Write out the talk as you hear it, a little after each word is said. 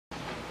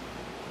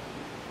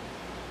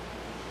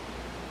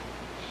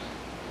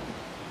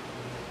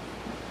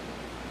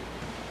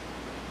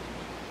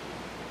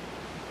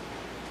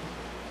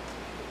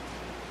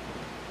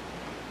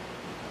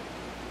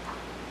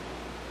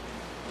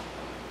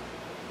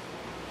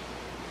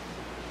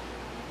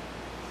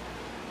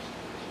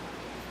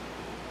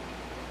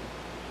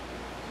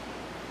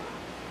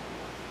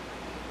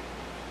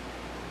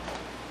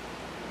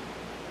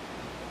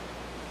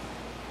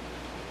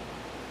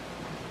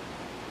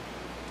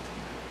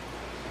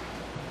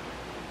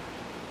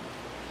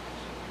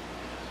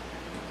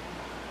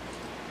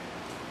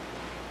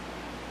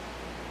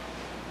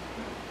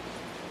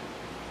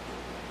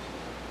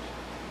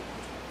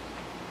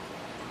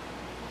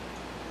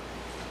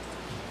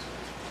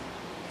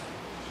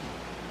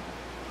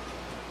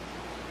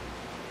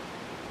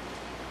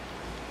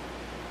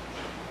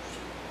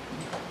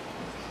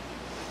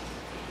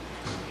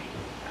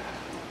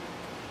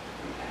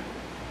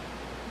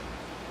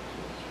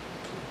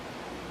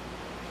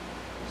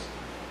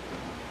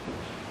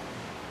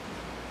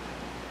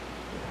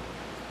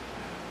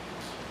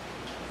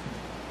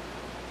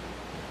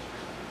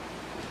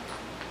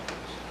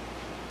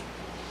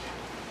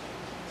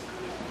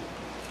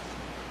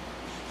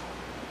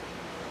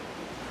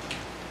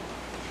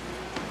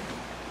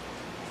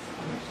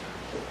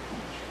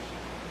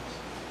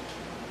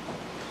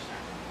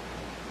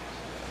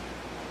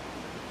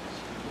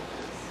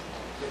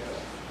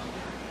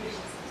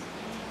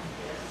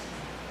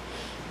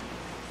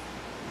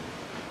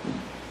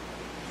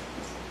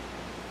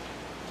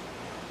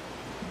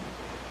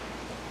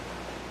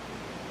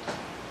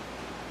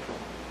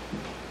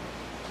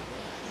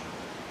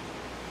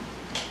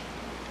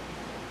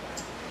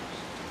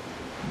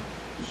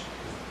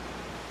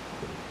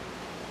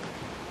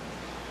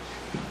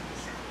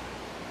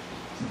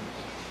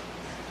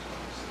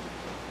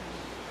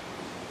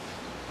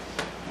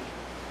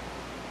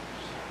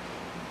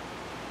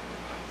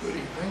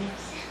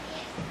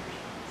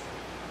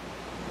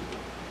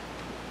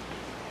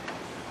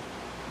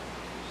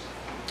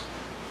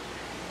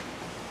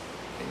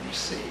and you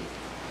see. You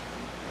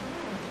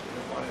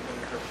don't want anyone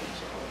to hurt themselves.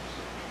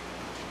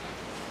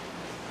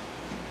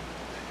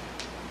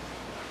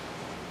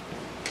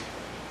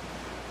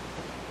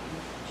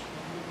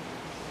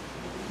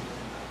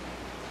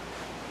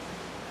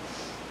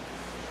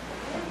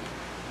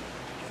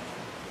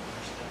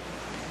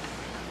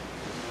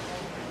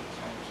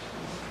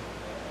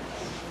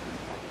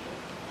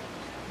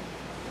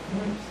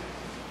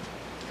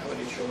 How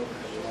many children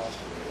have you lost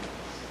already?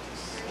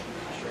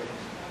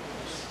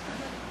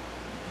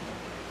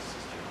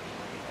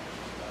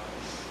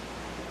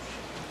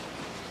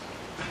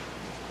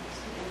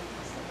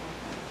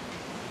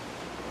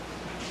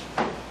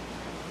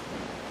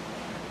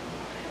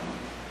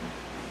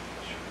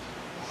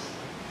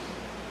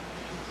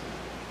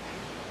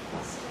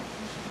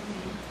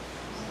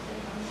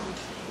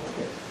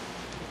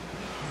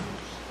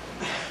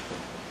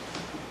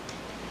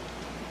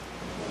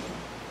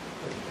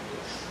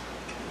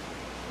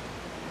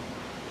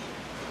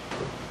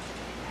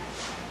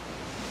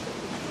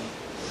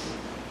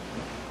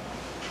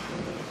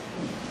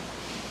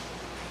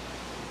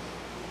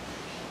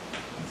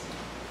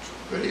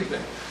 Good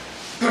evening.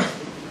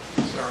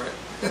 Sorry,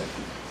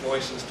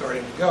 voice is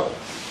starting to go.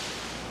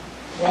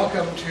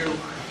 Welcome to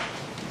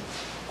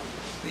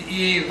the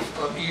eve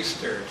of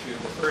Easter, to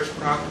the first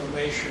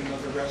proclamation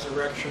of the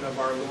resurrection of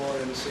our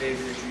Lord and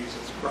Savior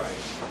Jesus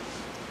Christ.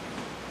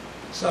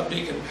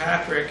 Subdeacon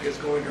Patrick is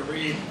going to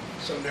read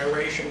some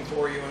narration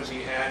for you as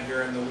he had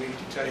during the week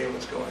to tell you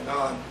what's going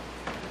on.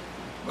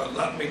 But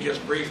let me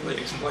just briefly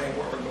explain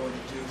what we're going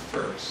to do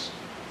first.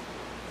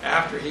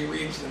 After he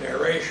reads the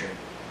narration,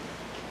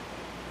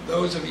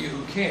 those of you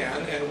who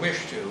can and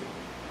wish to,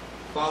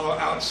 follow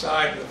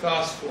outside with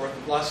us for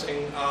the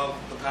blessing of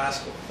the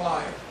Paschal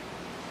fire.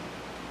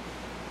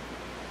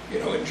 You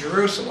know, in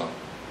Jerusalem,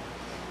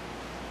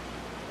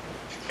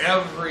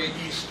 every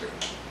Easter,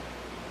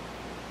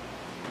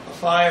 a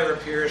fire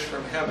appears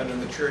from heaven in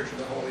the Church of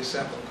the Holy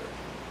Sepulchre.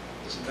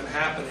 This has been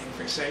happening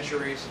for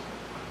centuries.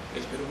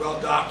 It's been well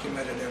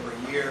documented every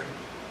year.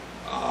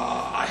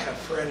 I have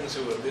friends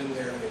who have been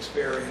there and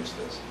experienced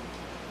this.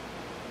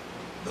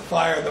 The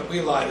fire that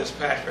we light, as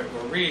Patrick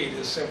will read,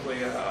 is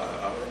simply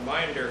a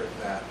reminder of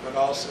that, but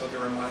also the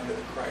reminder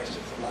that Christ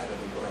is the light of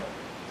the world.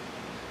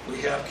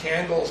 We have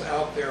candles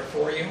out there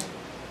for you,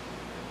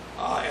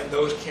 and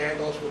those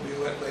candles will be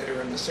lit later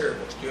in the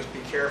service. Just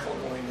be careful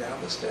going down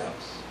the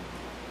steps,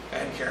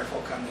 and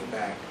careful coming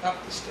back up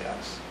the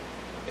steps.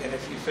 And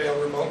if you feel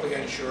remotely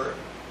unsure,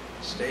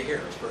 stay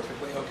here. It's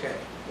perfectly okay.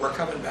 We're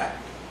coming back,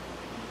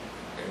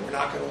 and we're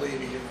not going to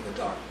leave you here in the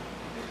dark.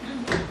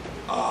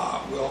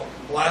 We'll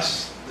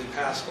bless the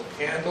Paschal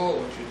candle,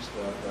 which is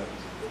the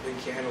big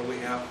candle we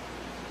have,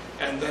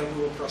 and then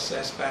we will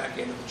process back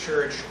into the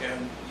church,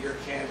 and your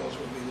candles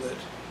will be lit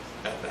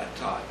at that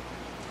time.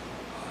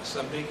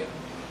 Subdeacon.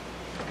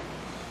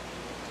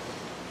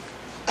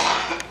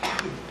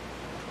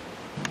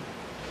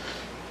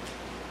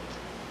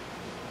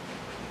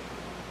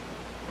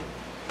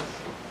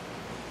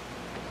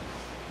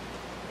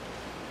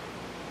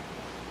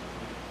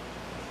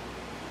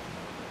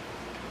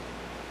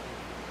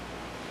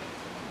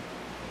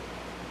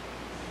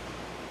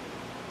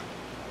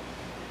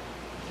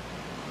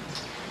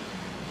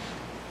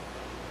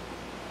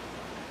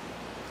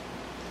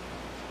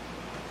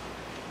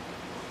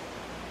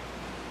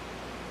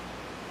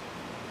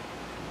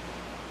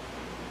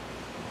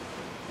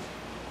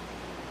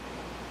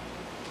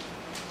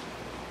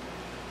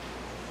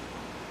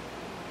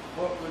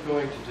 What we're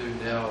going to do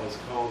now is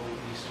called the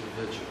Easter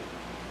Vigil.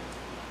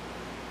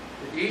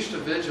 The Easter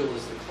Vigil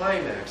is the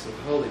climax of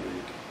Holy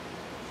Week,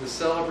 the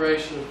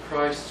celebration of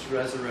Christ's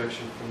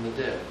resurrection from the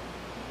dead.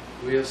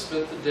 We have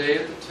spent the day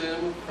at the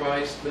tomb of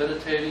Christ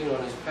meditating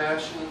on his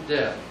passion and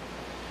death.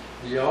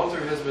 The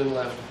altar has been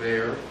left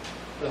bare.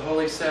 The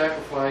holy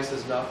sacrifice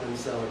has not been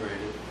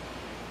celebrated.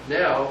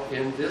 Now,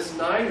 in this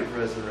night of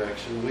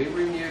resurrection, we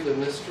renew the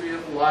mystery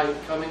of light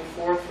coming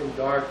forth from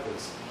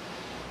darkness,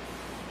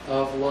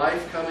 of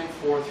life coming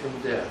forth from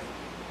death.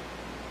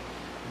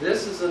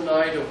 This is a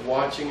night of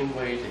watching and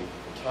waiting,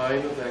 a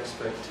time of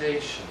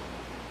expectation,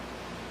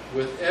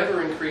 with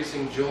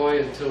ever-increasing joy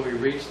until we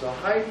reach the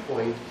high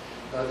point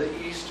of the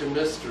Easter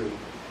mystery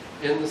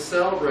in the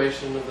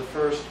celebration of the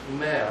first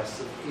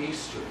Mass of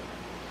Easter.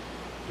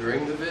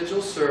 During the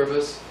Vigil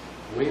service,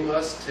 we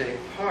must take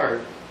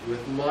part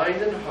with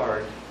mind and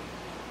heart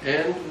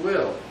and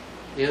will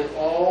in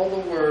all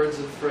the words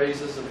and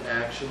phrases and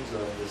actions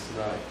of this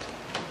night.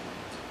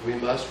 We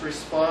must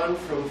respond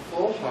from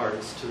full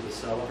hearts to the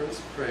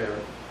celebrant's prayer,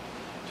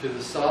 to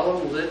the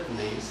solemn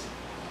litanies,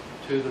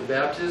 to the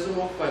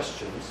baptismal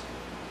questions.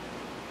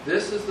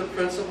 This is the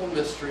principal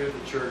mystery of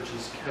the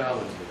Church's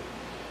calendar,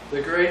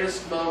 the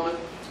greatest moment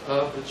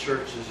of the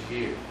Church's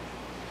year.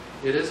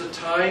 It is a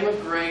time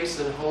of grace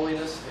and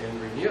holiness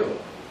and renewal.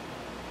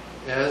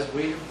 As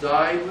we have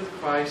died with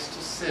Christ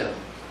to sin,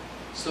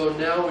 so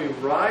now we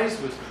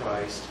rise with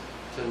Christ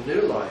to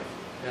new life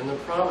and the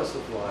promise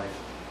of life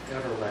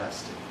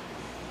everlasting.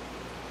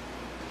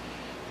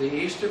 The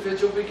Easter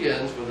Vigil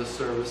begins with a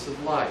service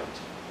of light.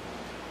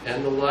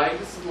 And the light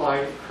is the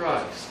light of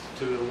Christ,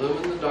 to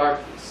illumine the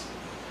darkness.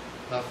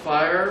 A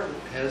fire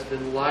has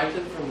been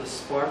lighted from the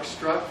spark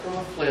struck from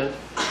a flint,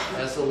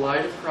 as the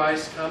light of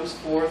Christ comes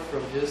forth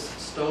from his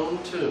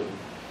stone tomb.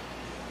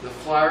 The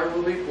fire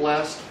will be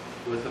blessed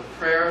with a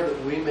prayer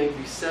that we may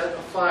be set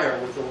afire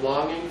with a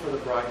longing for the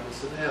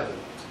brightness of heaven.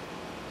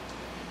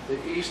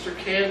 The Easter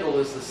candle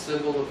is the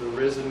symbol of the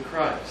risen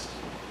Christ.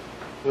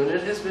 When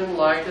it has been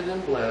lighted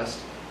and blessed,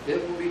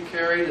 it will be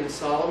carried in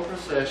solemn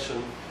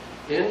procession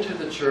into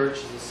the church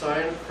as a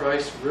sign of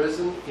Christ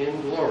risen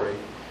in glory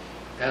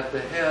at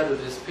the head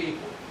of his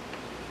people.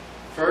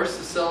 First,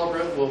 the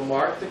celebrant will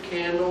mark the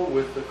candle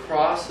with the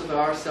cross of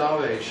our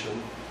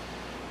salvation,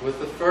 with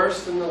the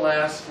first and the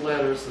last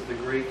letters of the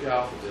Greek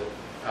alphabet,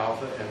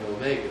 Alpha and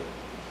Omega.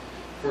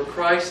 For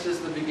Christ is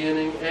the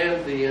beginning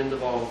and the end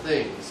of all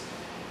things,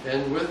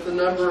 and with the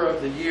number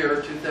of the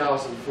year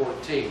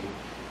 2014,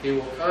 he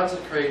will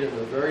consecrate in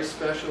a very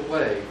special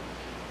way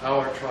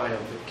our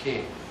triumphant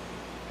King.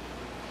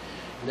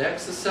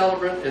 Next, the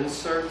celebrant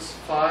inserts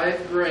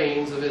 5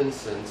 grains of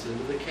incense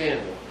into the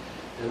candle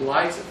and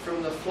lights it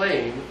from the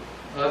flame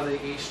of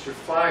the Easter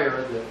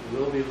fire that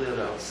will be lit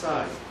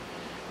outside.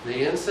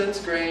 The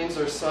incense grains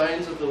are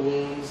signs of the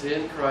wounds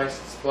in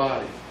Christ's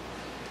body.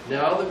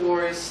 Now the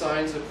glorious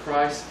signs of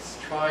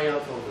Christ's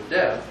triumph over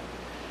death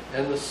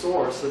and the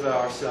source of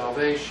our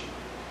salvation.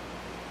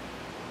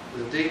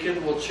 The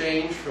deacon will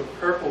change from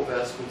purple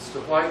vestments to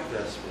white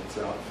vestments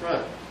out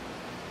front,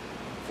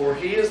 for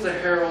he is the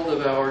herald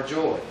of our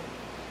joy.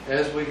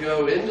 As we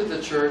go into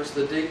the church,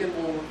 the deacon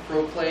will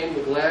proclaim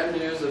the glad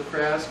news of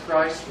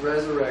Christ's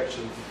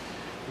resurrection,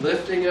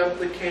 lifting up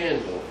the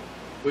candle,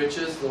 which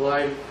is the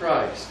light of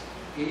Christ,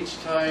 each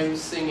time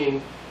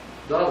singing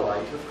the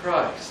light of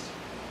Christ.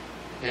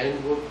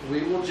 And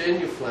we will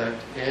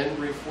genuflect and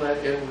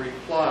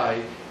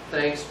reply,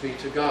 thanks be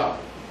to God.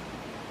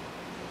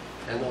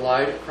 And the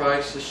light of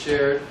Christ is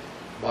shared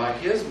by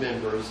his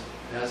members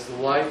as the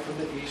light from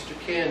the Easter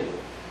candle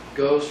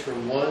goes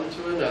from one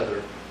to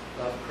another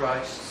of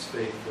Christ's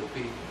faithful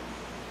people.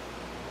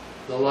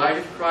 The light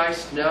of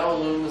Christ now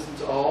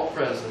illumines all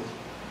present,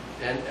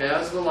 and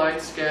as the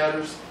light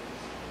scatters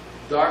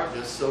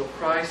darkness, so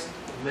Christ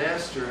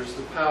masters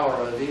the power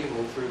of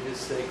evil through his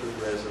sacred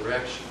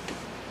resurrection.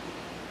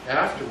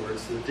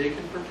 Afterwards, the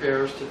deacon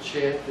prepares to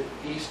chant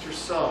the Easter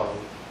song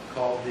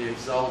called the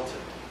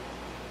Exultant.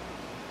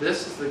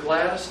 This is the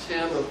gladdest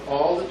hymn of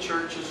all the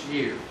church's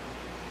year,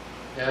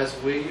 as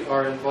we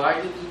are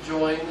invited to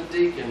join the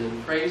deacon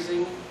in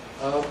praising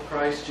of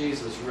Christ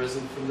Jesus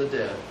risen from the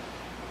dead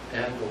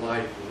and the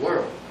light of the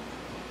world.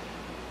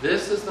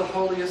 This is the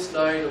holiest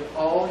night of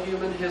all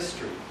human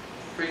history,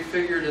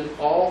 prefigured in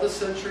all the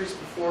centuries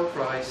before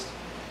Christ.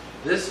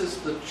 This is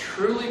the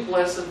truly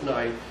blessed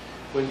night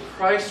when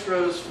Christ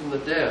rose from the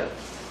dead,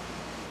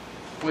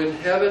 when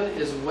heaven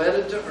is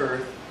wedded to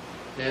earth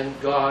and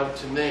God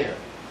to man.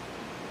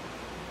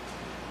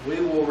 We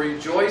will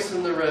rejoice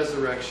in the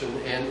resurrection,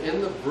 and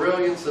in the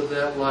brilliance of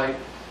that light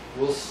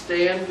will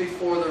stand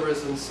before the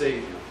risen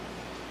Savior.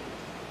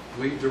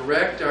 We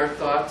direct our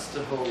thoughts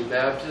to holy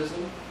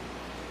baptism,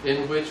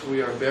 in which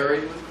we are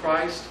buried with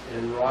Christ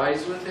and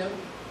rise with him,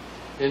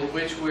 in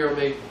which we are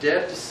made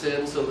dead to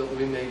sin so that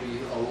we may be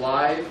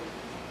alive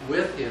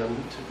with him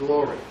to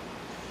glory.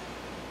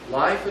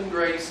 Life and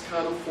grace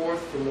come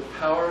forth from the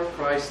power of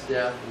Christ's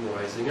death and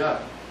rising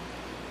up.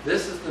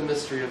 This is the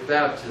mystery of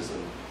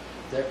baptism,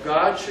 that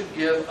God should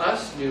give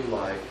us new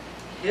life,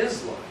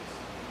 his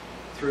life,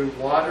 through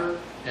water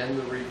and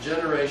the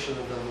regeneration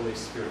of the Holy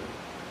Spirit.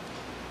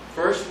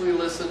 First, we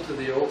listen to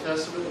the Old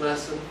Testament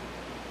lesson.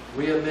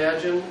 We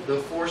imagine the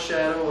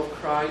foreshadow of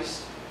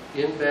Christ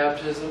in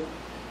baptism.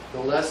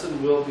 The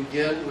lesson will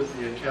begin with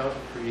the account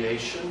of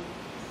creation,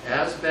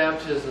 as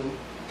baptism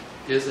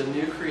is a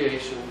new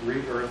creation,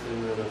 rebirth,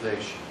 and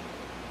renovation.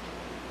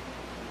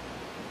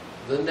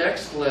 The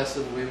next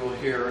lesson we will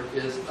hear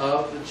is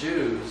of the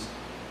Jews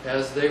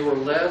as they were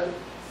led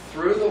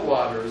through the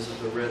waters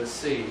of the Red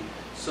Sea.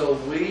 So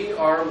we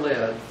are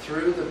led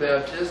through the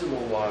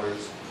baptismal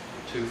waters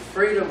to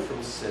freedom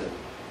from sin,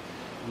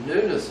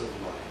 newness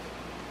of life,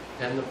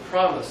 and the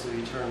promise of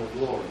eternal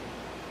glory.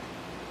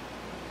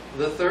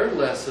 The third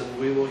lesson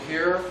we will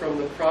hear from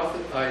the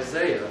prophet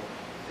Isaiah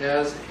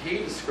as he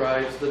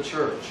describes the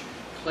church,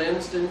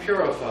 cleansed and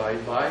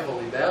purified by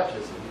holy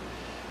baptism,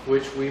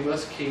 which we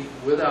must keep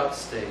without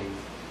stain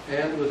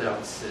and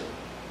without sin.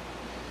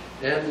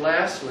 And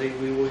lastly,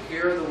 we will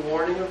hear the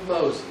warning of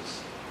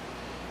Moses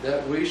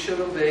that we should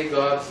obey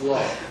God's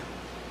law.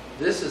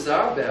 This is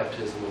our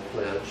baptismal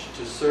pledge,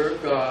 to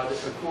serve God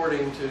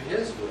according to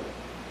his will.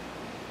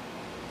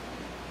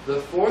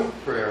 The fourth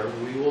prayer,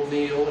 we will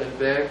kneel and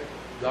beg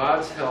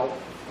God's help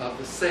of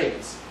the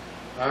saints.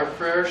 Our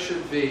prayer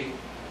should be,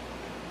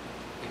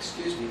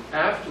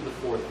 after the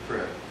fourth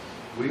prayer,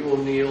 we will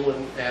kneel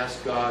and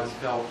ask God's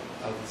help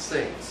of the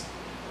saints.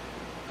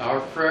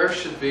 Our prayer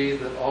should be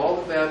that all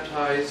the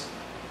baptized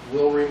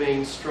will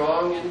remain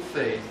strong in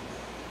faith.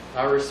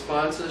 Our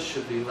responses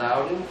should be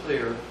loud and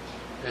clear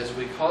as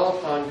we call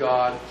upon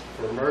God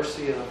for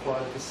mercy and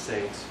upon his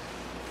saints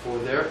for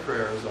their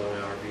prayers on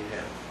our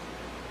behalf.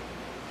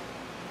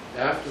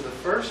 After the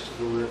first of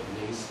the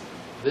litanies,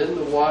 then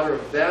the water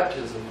of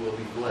baptism will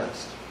be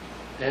blessed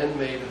and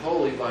made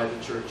holy by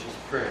the church's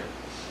prayer.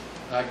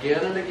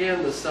 Again and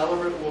again the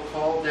celebrant will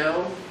call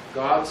down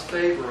God's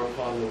favor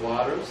upon the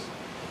waters,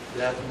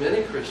 that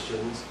many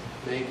Christians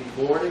may be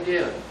born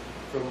again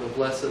from the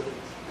blessed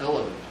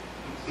element.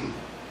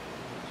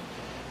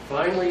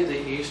 Finally,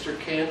 the Easter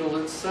candle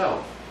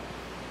itself,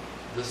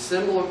 the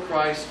symbol of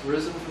Christ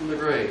risen from the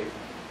grave,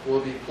 will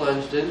be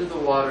plunged into the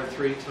water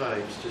 3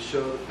 times to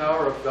show the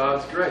power of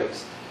God's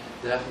grace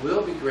that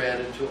will be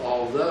granted to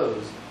all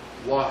those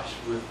washed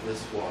with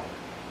this water.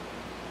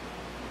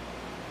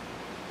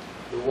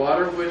 The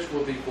water which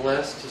will be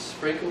blessed to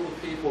sprinkle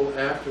the people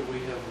after we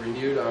have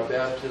renewed our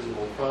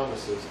baptismal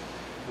promises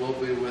will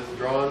be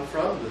withdrawn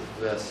from the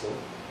vessel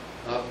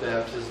of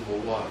baptismal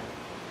water.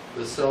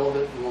 The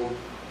celebrant will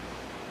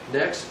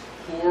next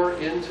pour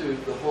into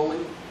the holy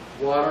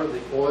water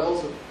the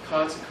oils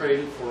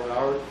consecrated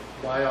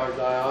by our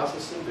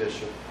diocesan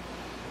bishop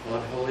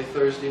on Holy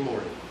Thursday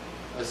morning,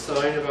 a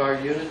sign of our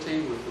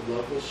unity with the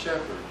local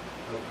shepherd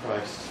of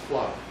Christ's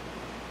flock.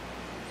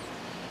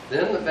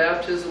 Then the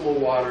baptismal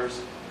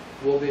waters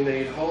will be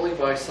made holy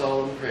by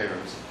solemn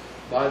prayers,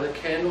 by the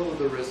candle of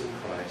the risen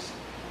Christ,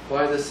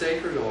 by the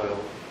sacred oil.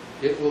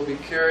 It will be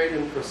carried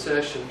in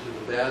procession to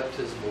the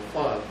baptismal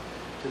font,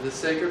 to the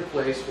sacred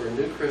place where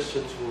new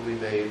Christians will be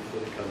made for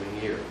the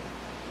coming year.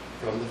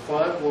 From the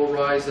font will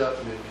rise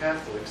up new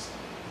Catholics,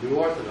 new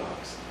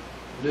Orthodox,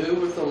 new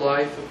with the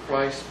life of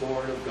Christ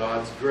born of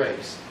God's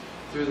grace,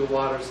 through the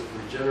waters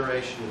of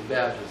regeneration and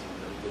baptism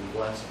that have been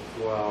blessed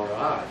before our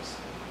eyes.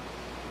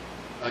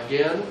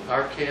 Again,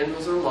 our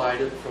candles are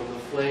lighted from the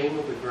flame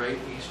of the great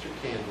Easter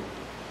candle.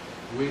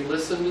 We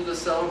listen to the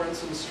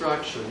celebrant's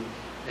instruction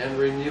and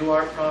renew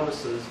our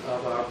promises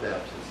of our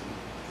baptism.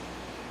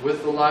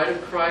 With the light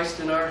of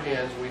Christ in our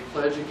hands, we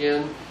pledge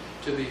again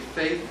to be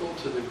faithful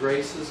to the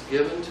graces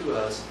given to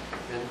us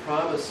and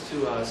promised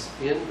to us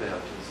in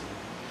baptism.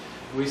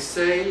 We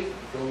say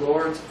the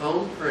Lord's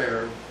own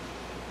prayer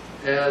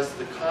as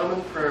the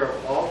common prayer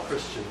of all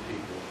Christian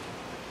people.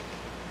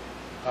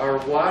 Our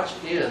watch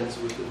ends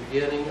with the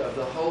beginning of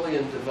the holy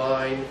and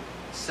divine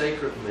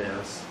sacred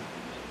Mass.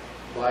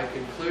 By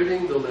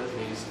concluding the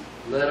litanies,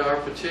 let our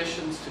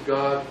petitions to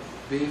God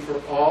be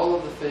for all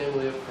of the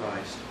family of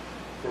Christ,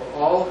 for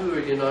all who are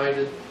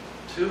united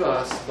to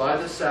us by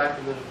the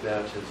sacrament of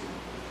baptism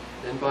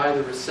and by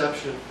the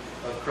reception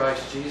of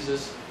Christ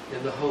Jesus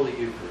in the Holy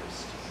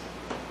Eucharist.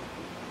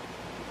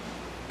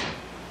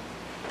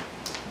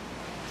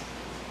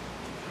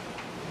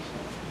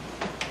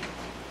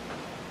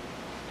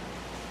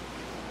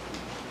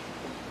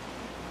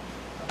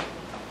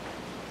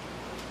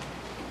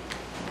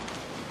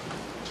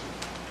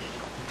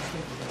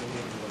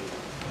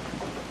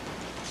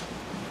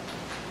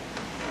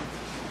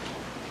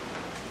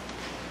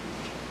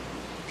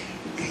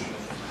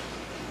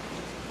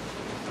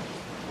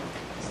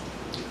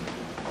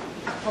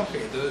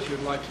 Okay, those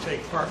who'd like to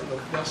take part in the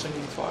blessing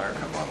and fire,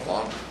 come on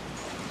along.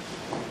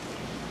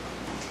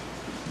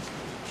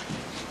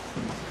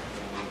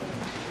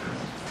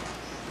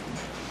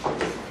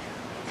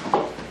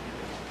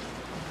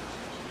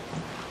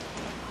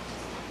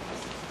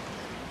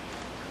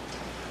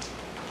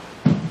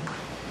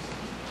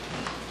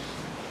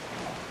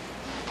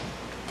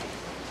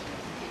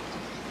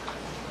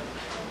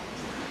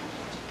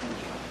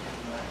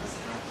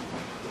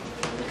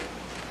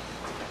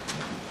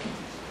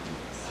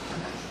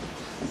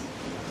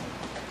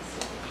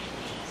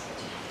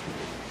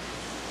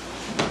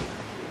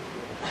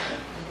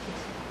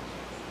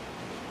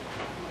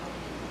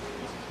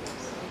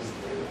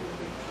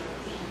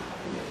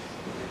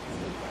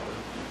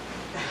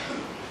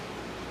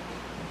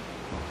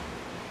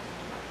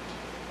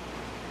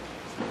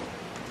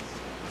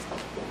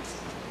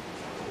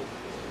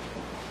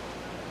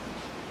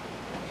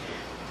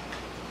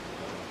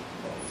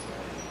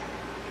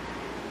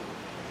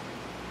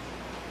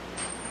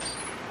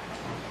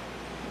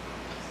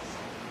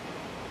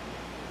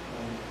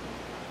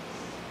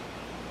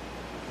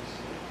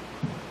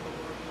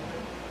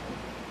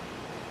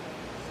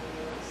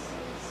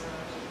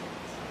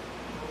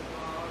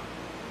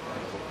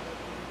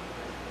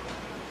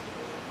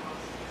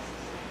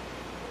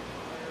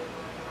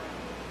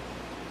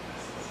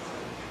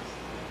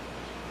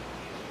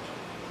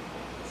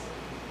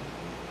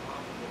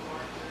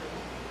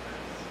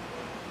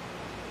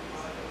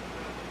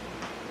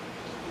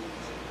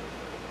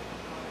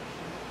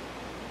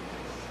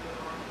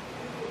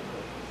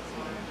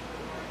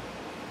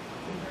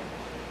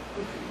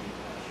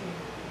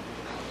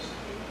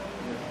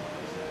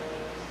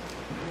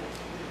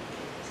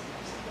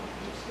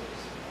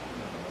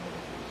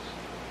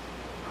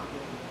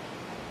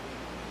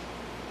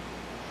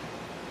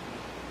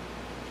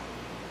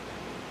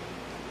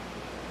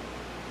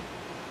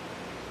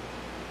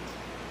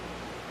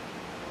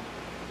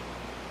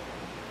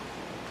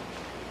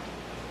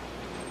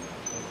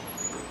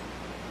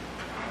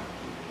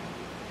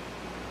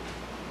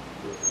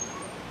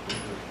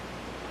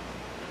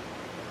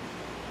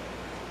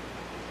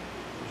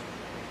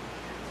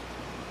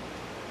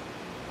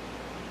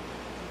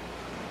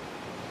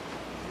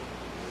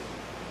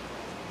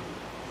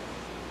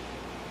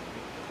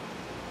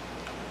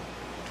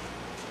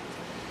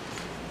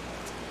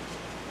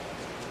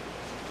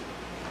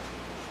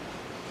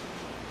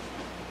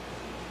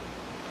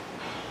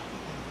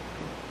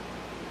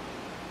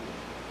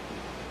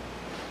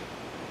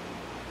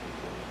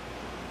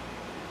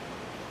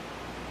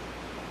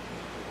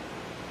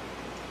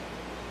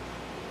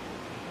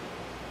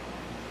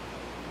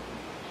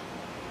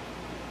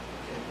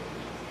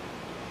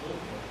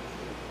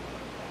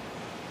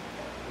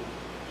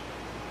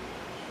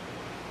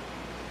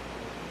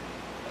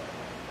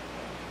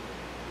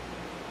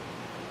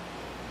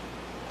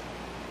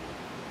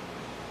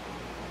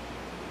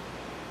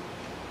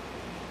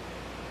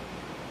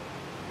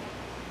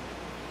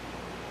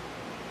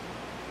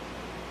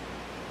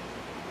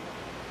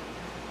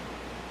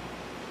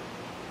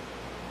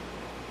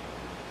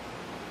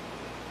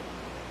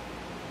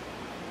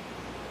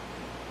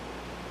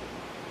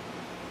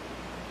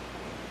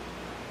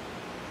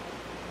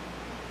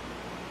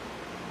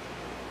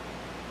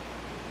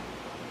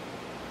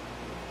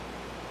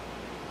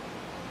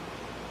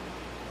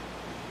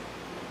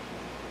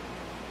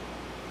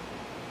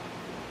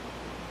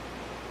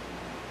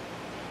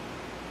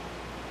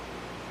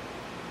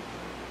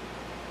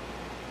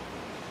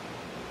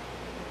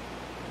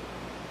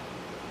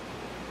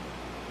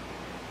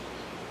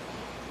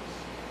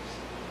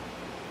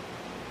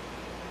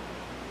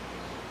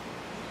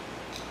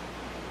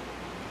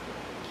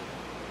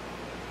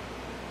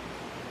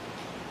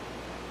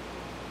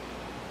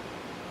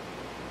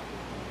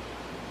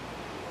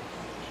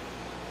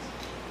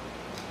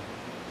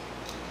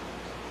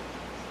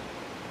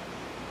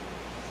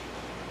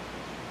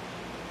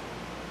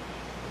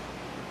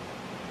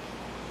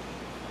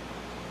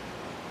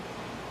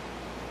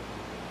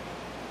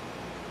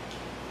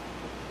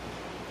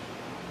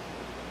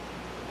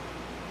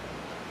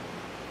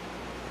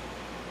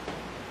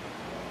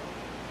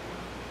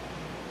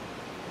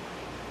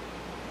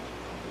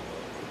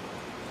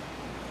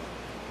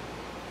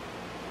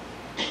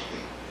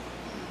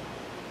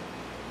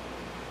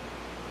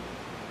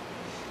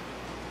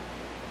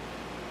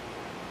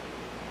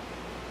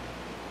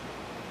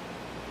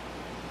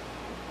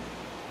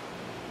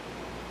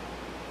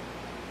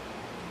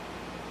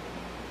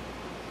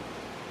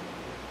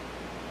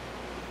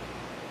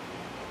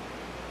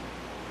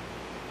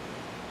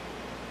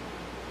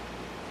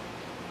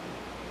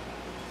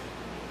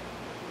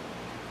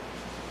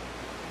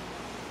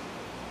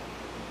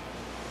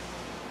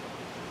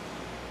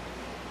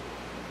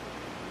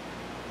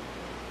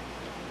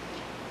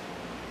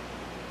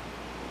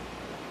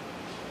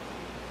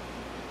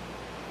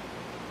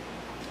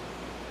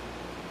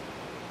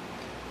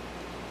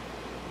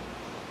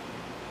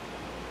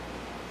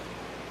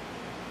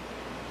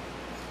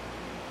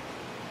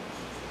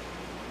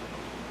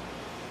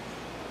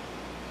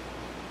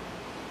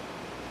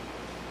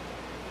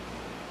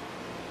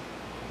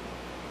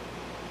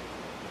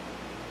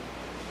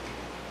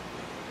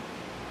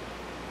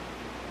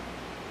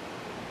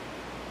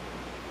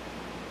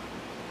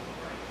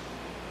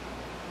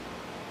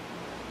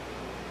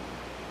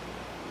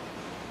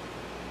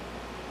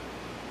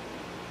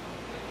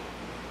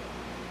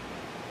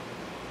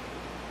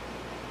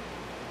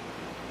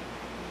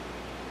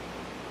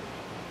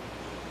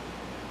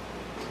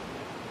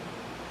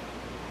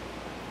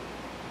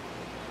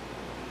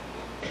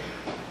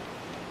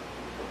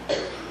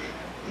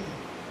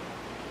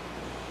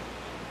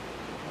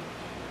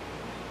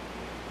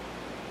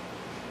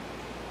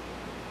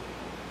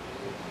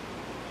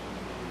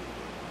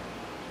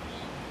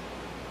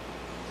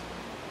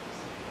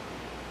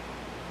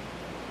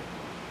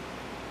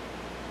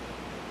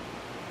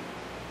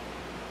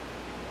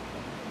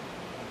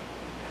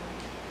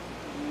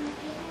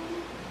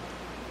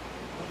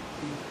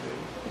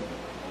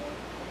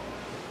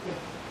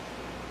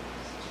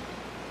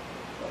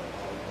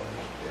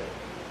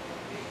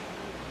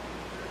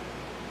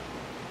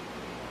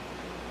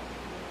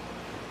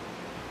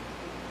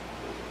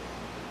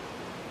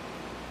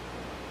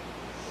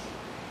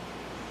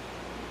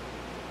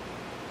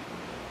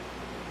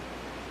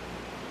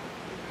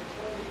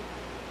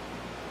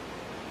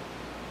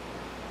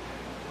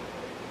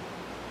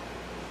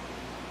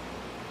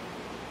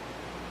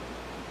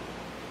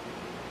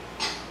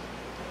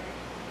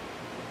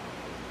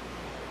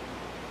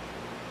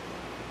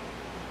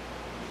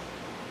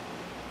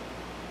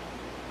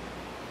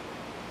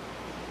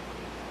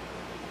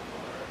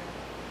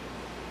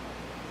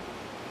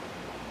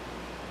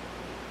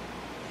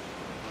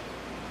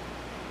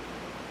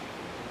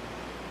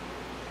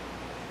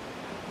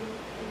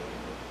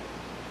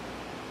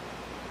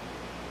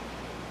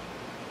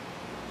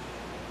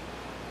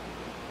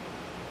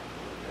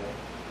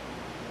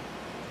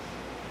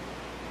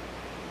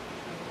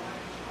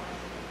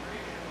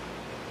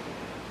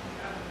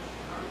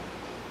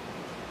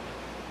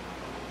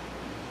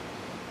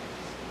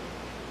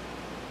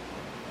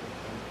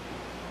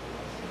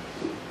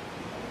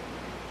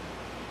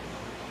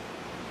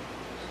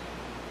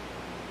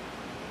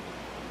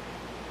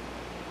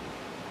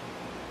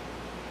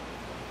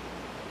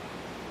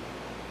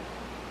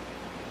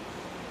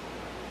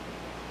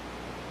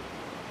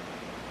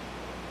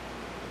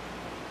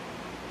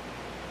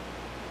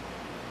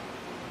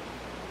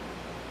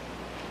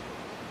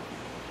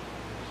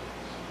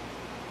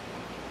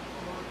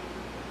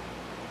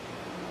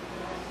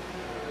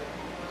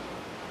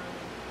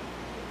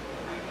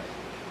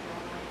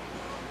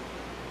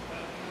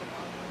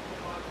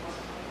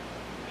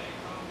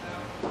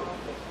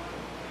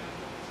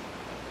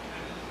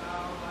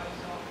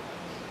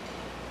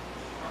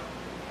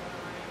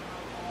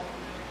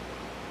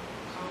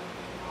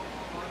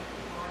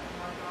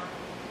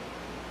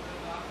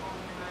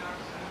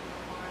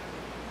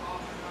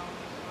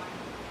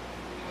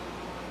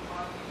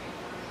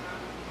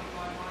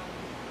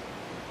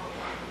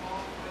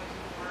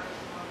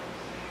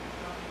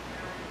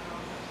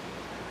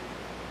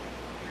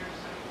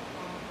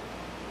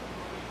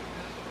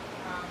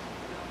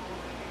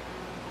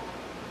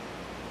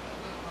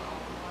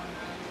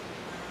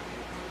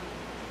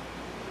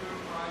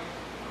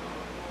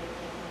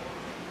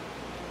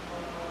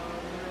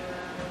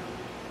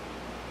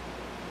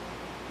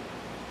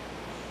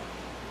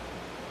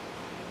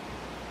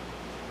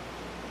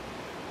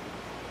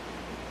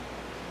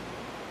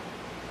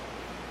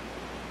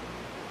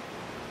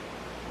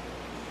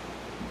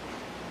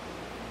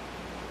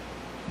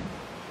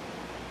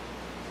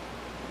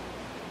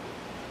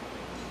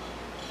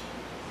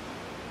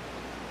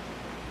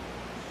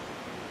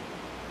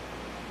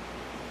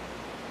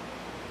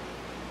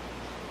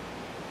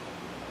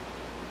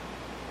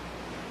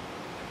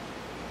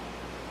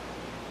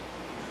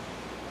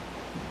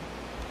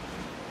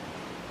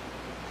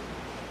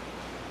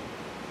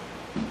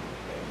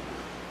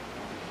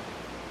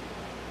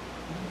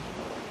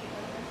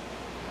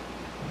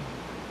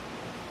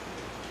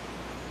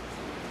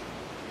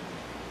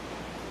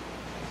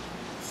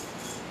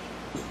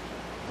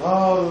 the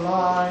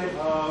light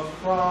of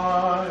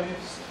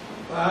Christ.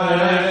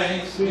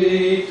 Thanks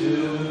be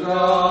to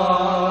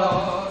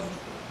God.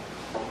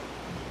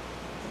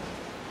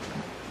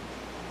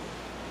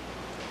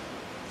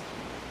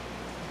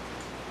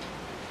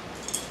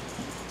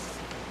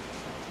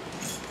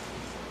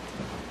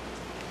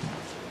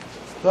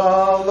 The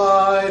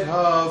light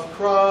of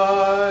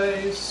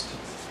Christ.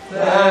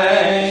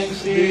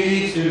 Thanks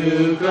be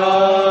to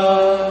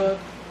God.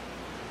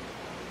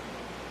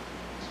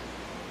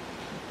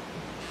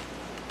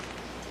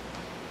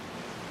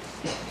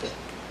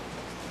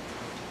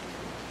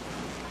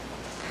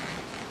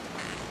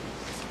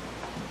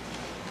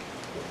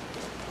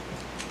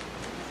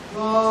 The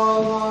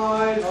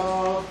light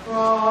of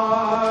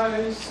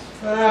Christ.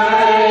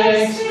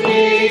 Thanks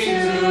be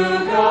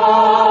to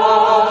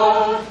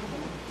God.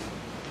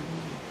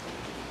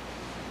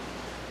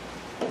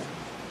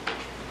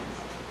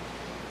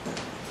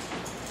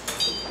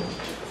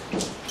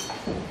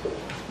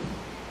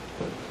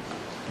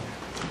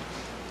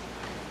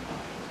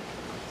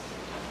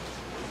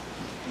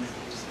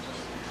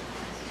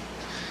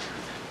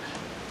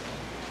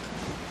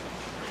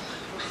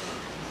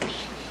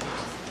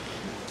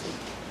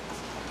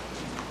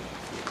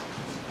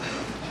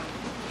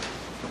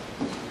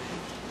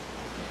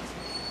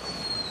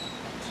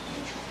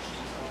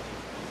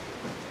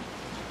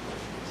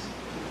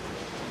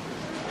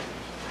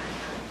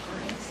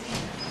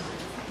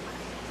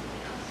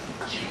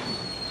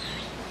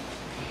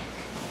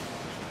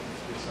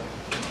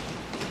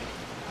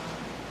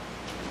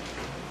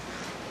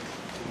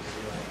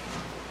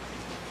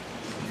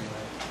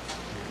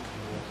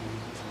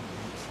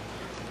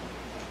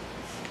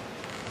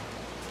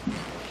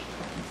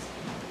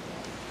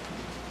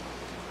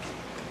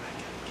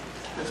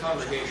 The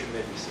congregation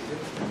may be seated.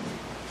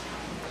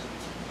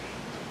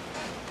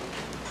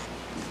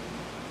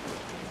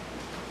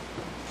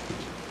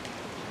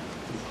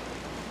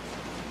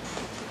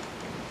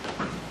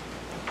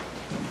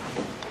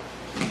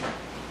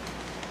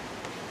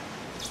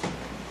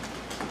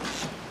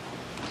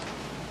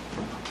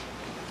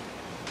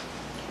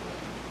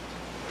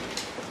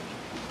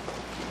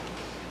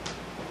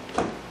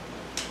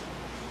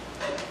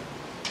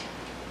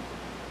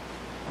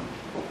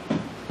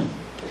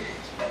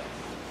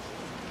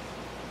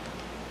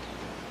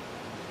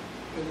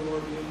 May the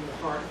Lord be in your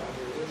heart by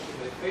your lips, and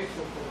may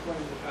faithful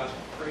proclaim the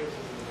gospel praises in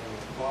the name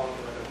of the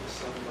Father, and of the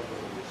Son, and of the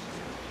Holy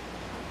Spirit.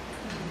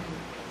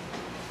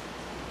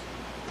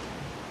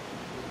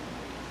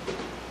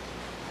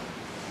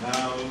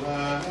 Now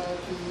let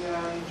the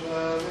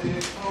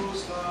angelic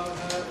host of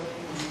heaven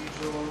be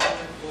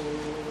joyful.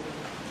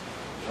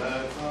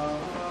 Let the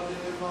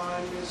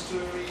divine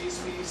mysteries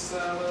be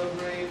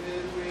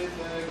celebrated with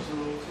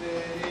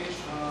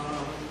exultation.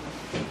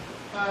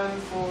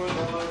 And for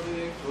the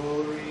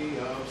victory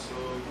of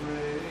so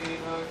great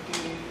a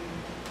King,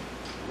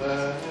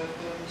 let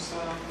them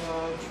sound the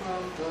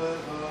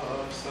trumpet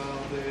of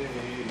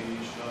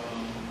salvation.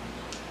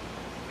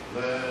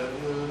 Let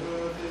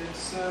earth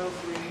itself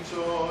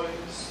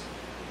rejoice,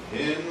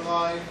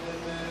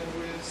 enlightened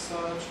with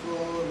such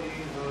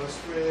glorious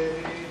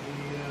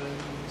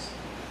radiance,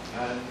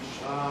 and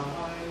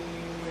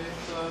shining with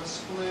the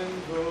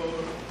splendor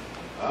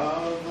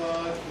of the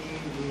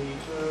King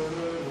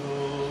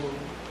eternal.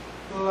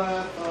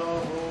 Let the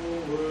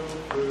whole world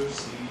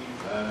perceive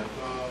that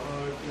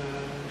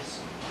darkness,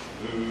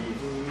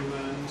 gloom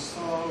and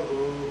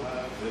sorrow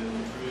have been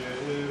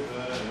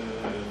driven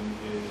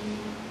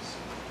hence.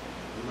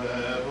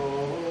 Let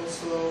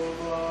also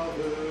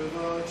Mother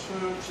the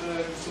Church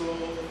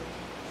exult,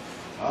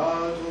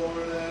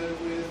 adorned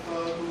with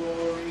the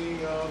glory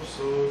of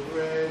so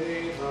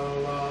great a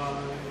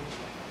light,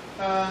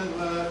 and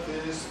let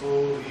this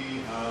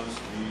holy house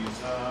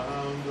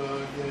resound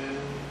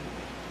again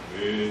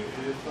with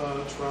the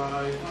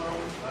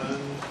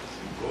triumphant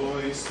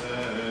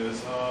voices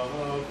of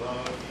the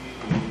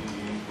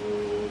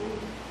people.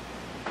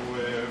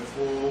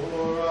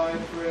 Wherefore I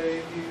pray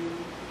you,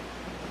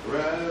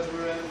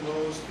 brethren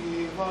most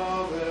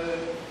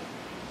beloved,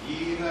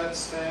 ye that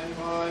stand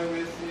by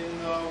within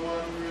the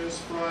wondrous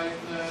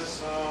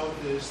brightness of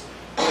this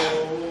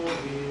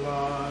holy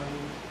light,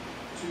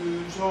 to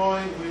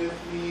join with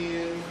me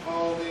in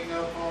calling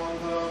upon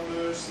the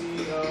mercy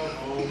of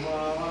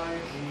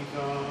Almighty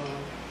God,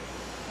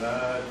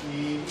 that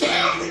he,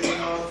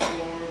 not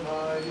for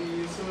my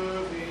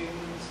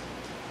deservings,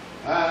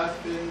 hath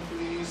been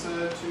pleased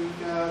to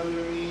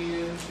gather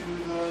me into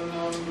the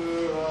number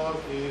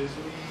of his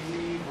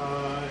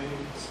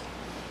Levites,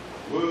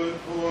 would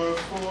pour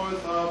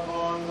forth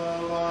upon the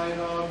light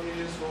of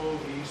his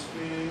Holy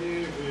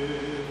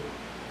Spirit,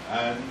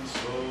 and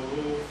so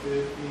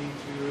fit me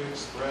to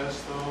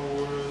express the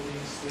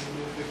worthy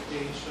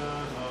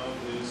signification of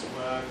this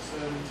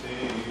waxen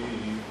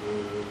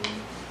taper.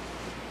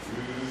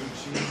 Through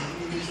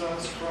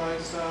Jesus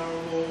Christ our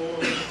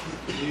Lord,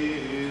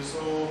 his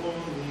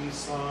only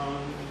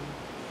Son,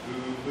 who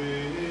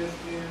with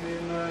him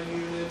in the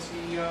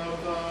unity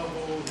of the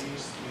Holy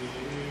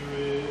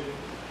Spirit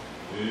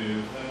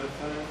liveth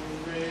and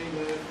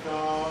reigneth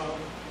God,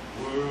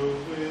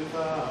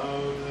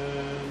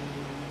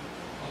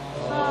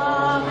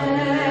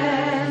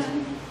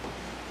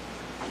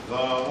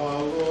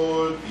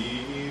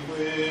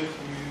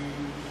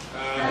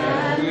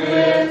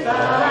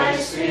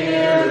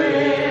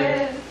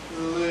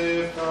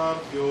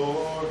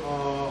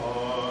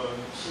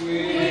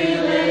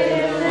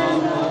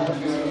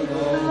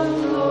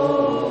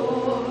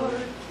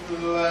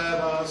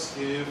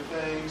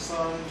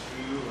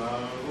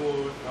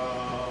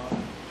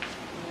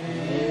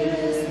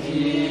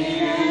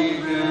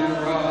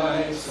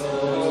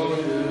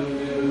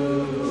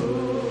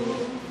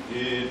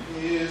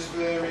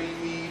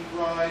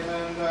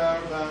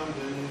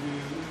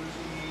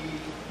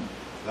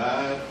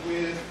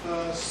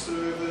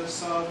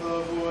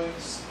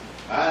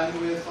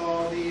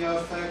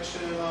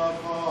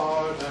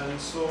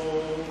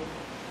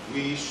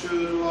 we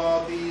should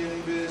laud the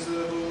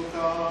invisible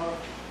God,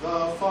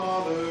 the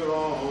Father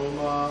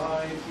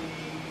Almighty,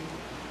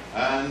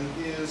 and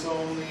His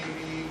only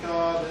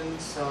begotten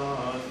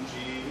Son,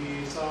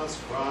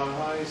 Jesus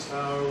Christ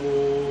our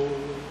Lord,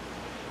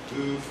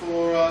 who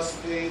for us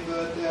paid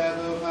the debt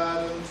of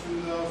Adam to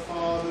the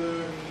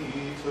Father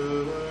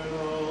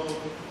eternal,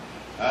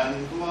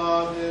 and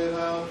blotted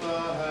out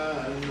the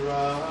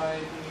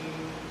handwriting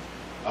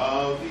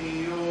of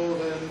the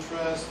olden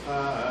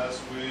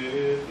trespass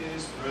with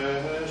His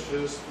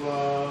precious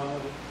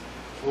blood.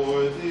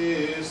 For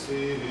this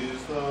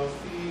is the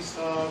feast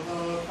of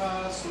the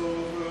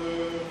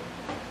Passover,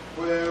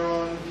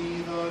 whereon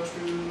He, the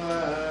true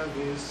Lamb,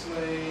 is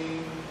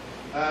slain,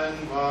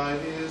 and by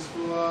His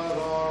blood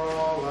are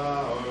all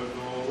our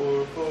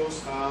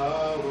doorposts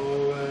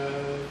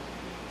hallowed.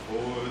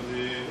 For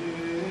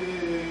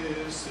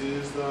this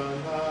is the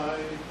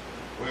night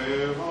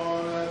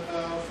whereon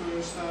thou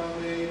first thou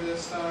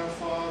madest our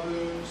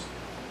fathers,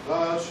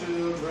 the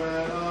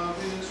children of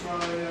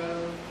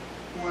Israel,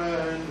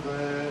 when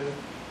led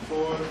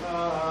forth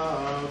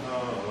out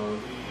of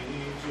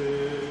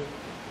Egypt,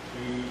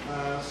 to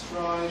pass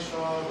dry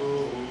shod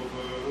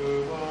over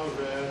the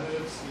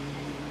Red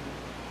Sea.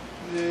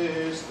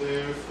 This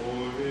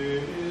therefore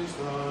is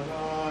the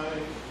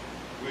night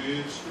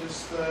which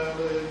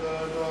dispelleth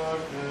the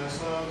darkness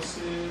of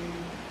sin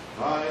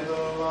by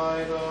the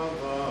light of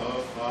the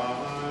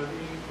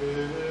fiery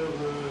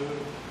pillar.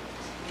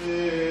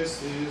 This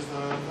is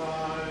the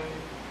night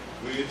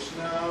which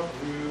now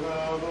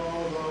throughout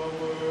all the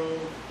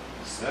world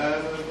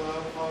setteth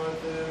apart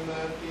them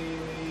that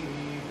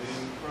believe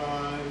in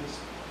Christ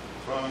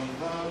from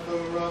the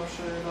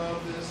corruption of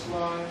this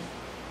life,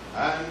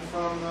 and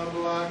from the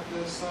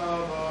blackness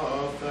of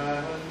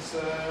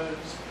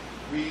offenses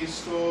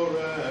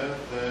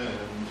restoreth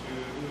them to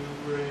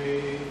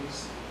grace,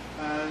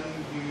 and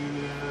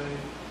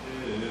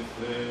uniteth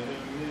them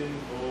in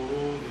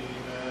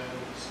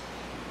holiness.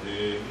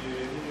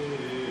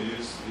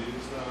 This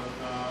is the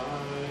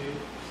night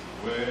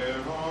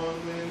whereon,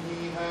 when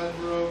He had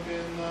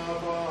broken the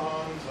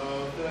bonds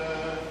of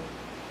death,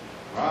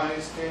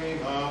 Christ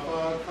came up a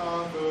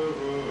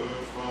conqueror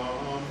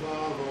from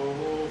the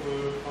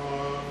lower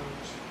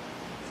parts.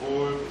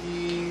 For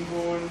being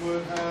born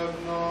would have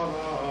not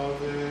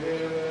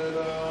availed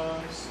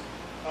us,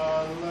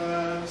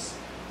 unless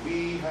we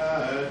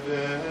had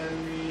been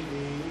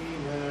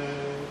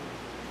redeemed.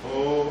 O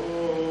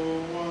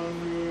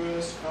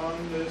wondrous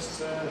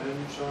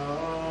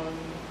condescension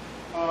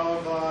of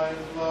Thy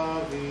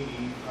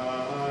loving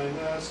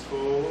kindness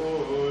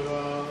toward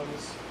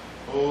us,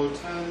 O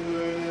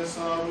tenderness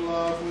of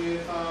love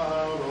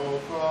without all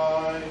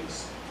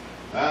price,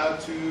 that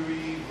to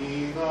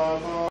redeem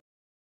the